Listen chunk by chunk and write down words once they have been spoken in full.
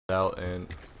out and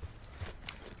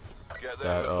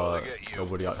that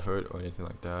nobody got hurt or anything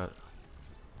like that.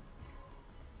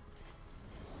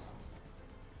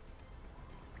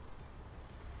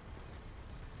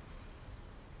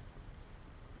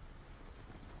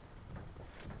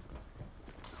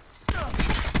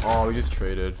 Oh, we just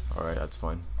traded. Alright, that's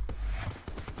fine.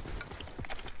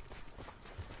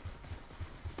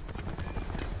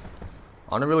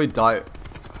 I don't really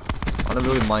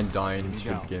mind dying to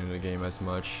the beginning of the game as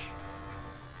much.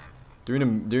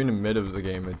 During the mid of the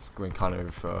game, it's when kind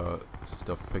of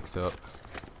stuff picks up.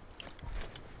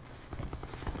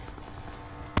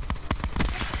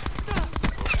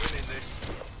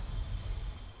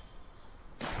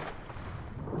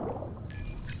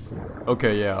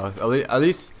 Okay, yeah. At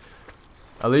least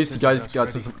you guys got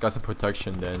some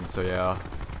protection then. So yeah.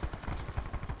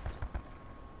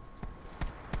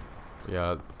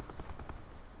 Yeah.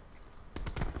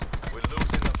 We're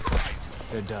losing the fight.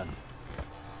 They're done.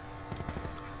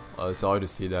 Sorry to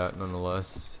see that,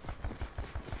 nonetheless.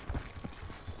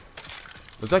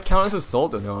 Does that count as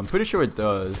assault or no? I'm pretty sure it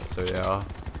does. So yeah.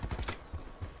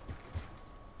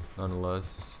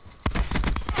 Nonetheless.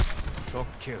 Talk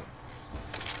kill.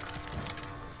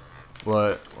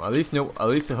 But at least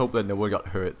I hope that nobody got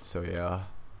hurt. So yeah.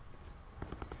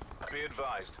 Be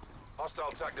advised.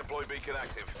 Hostile TAC deploy beacon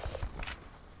active.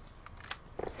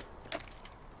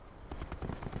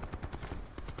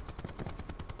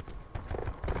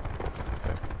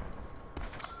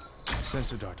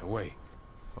 Sensor dart away.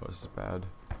 Oh, this is bad.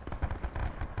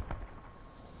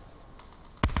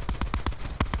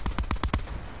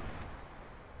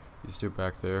 He's still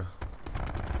back there.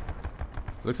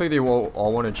 Looks like they all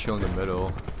want to chill in the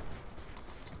middle.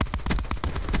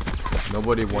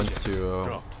 Nobody wants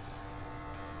to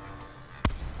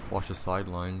watch the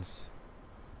sidelines.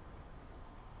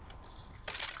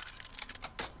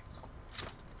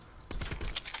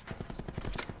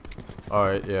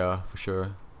 Alright, yeah, for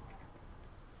sure.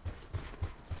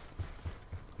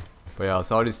 But yeah,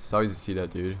 sorry to see that,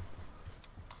 dude.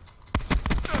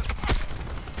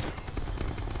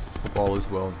 Hope all is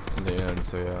well in the end,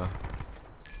 so yeah.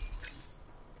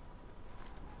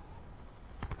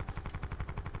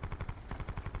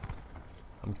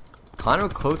 I'm kind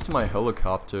of close to my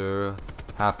helicopter,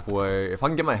 halfway. If I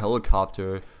can get my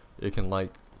helicopter, it can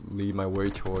like lead my way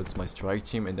towards my strike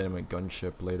team and then my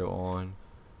gunship later on.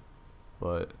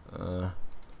 But I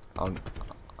don't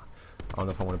know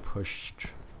if I want to push.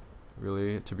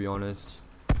 Really, to be honest,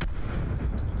 because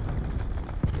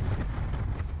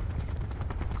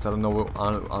I don't know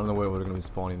where we're gonna be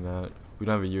spawning that. We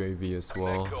don't have a UAV as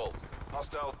well.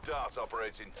 Hostile dart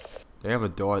operating. They have a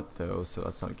dart though, so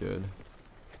that's not good.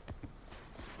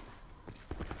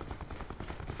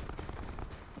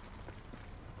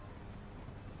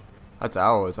 That's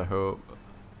ours, I hope.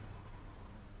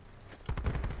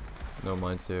 No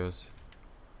mine stairs.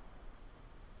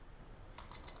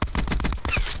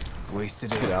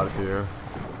 Wasted Let's it. get out of here.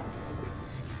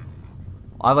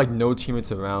 I have like no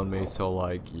teammates around me, so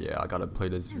like, yeah, I gotta play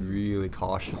this really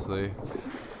cautiously.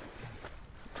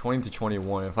 20 to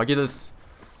 21. If I get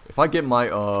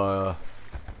my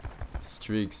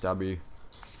streaks, that'd be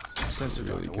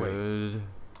really good.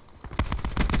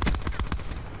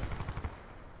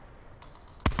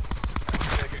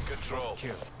 Taking control.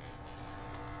 Kill.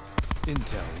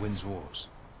 Intel wins wars.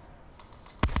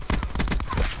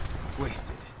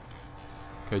 Wasted.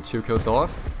 Okay, 2 kills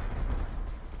off.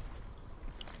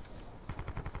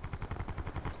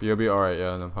 BOB, alright,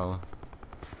 yeah, no problem.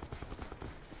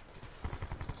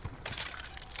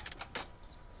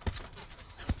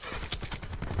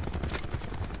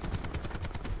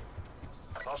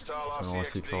 Hostile No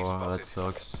RCXD car, spotted. that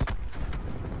sucks. I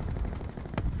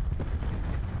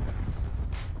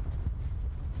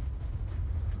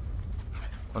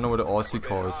don't know where the Aussie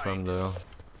car is from though.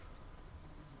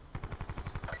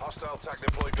 Hostile TAC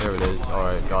deploy There it is.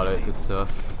 Alright, got it. Good stuff.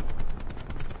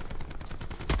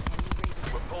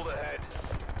 We're pulled ahead.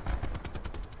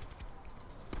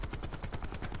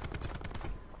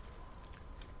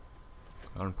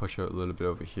 I'm gonna push out a little bit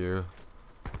over here.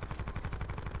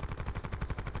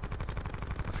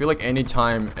 I feel like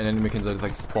anytime an enemy can just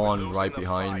like spawn right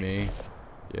behind me.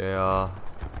 Yeah.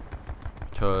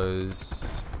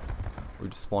 Because we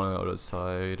just spawn on the other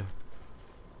side.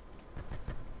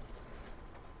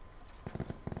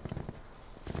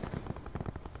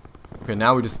 Okay,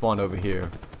 now we just spawned over here.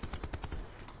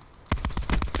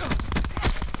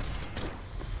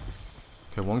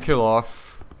 Okay, 1 kill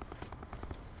off.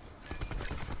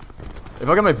 If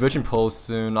I get my vision pulse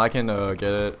soon, I can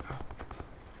get it.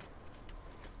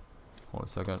 Hold on a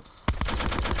second.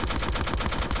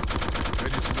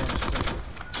 Ready to launch sensor.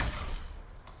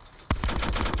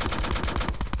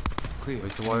 clear.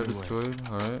 Laser wire Underway. destroyed.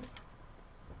 Alright.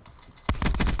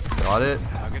 Got it.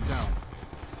 Target down.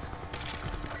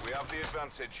 We have the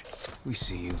advantage. We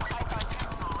see you.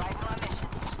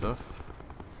 Good stuff.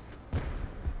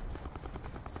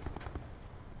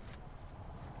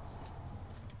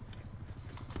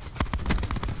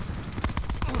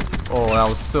 Oh, that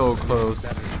was so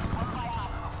close.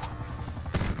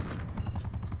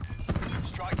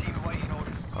 Strike team awaiting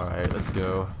orders. Alright, let's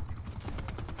go.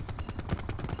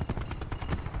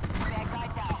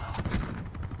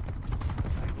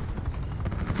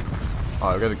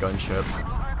 Alright, we got a gunship.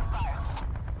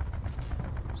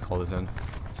 Let's call this in.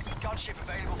 Gunship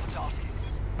available for tasking.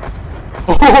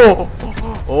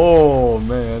 Oh, oh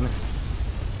man.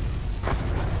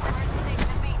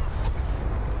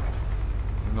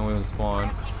 No one spawn.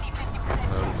 On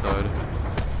the other side.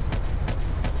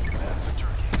 That's a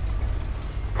turkey.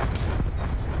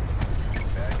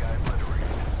 Bad guy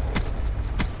obliterated.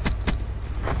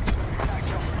 Attack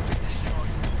chopper has been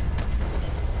destroyed.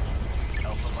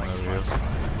 Alpha Mike There we go. front.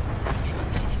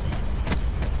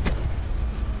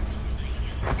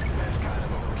 That's kind of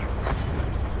overkill.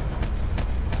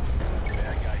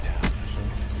 Bad guy down.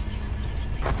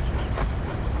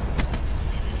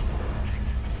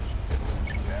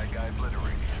 Bad guy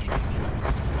obliterated.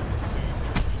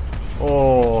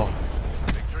 Oh,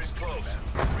 Victory's close.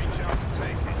 Reach out and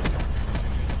take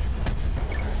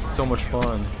it. so much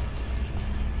fun.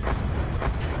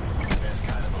 That's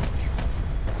kind of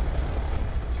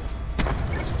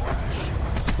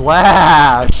overkill.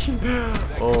 Splash!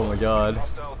 Oh my god.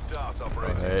 Hostile dart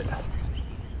operating. Alright.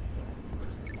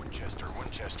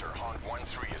 Winchester, Haunt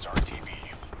 1-3 is RTB.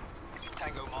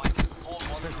 Tango mind. All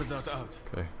one. Sensor dart out.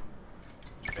 Okay.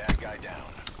 Bad guy down.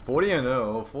 40 and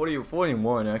 0. 40 and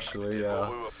 1 actually, What yeah.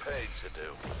 we were paid to do.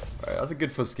 Alright, that was a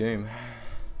good first game.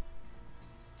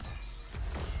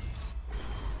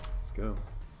 Let's go.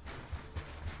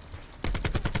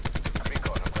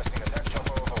 Recon requesting attack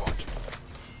chopper overwatch.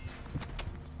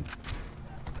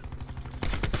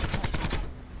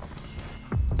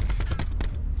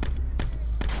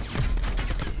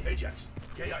 Ajax,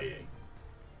 KIA.